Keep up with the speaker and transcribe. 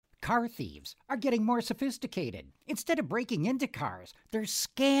car thieves are getting more sophisticated. Instead of breaking into cars, they're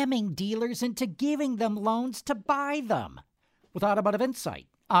scamming dealers into giving them loans to buy them. With Automotive Insight,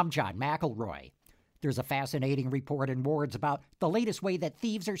 I'm John McElroy. There's a fascinating report in Wards about the latest way that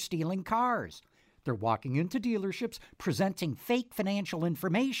thieves are stealing cars. They're walking into dealerships, presenting fake financial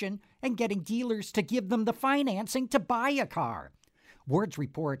information, and getting dealers to give them the financing to buy a car. Wards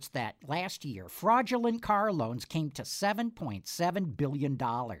reports that last year, fraudulent car loans came to $7.7 billion.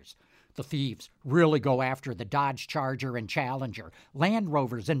 The thieves really go after the Dodge Charger and Challenger, Land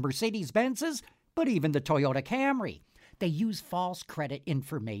Rovers and Mercedes-Benzes, but even the Toyota Camry. They use false credit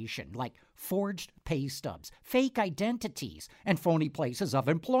information like forged pay stubs, fake identities, and phony places of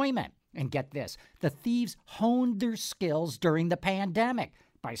employment. And get this, the thieves honed their skills during the pandemic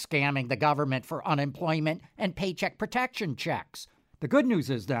by scamming the government for unemployment and paycheck protection checks. The good news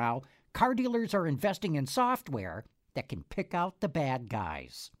is now, car dealers are investing in software that can pick out the bad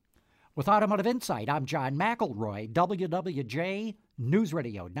guys. With Automotive Insight, I'm John McElroy, WWJ News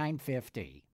Radio 950.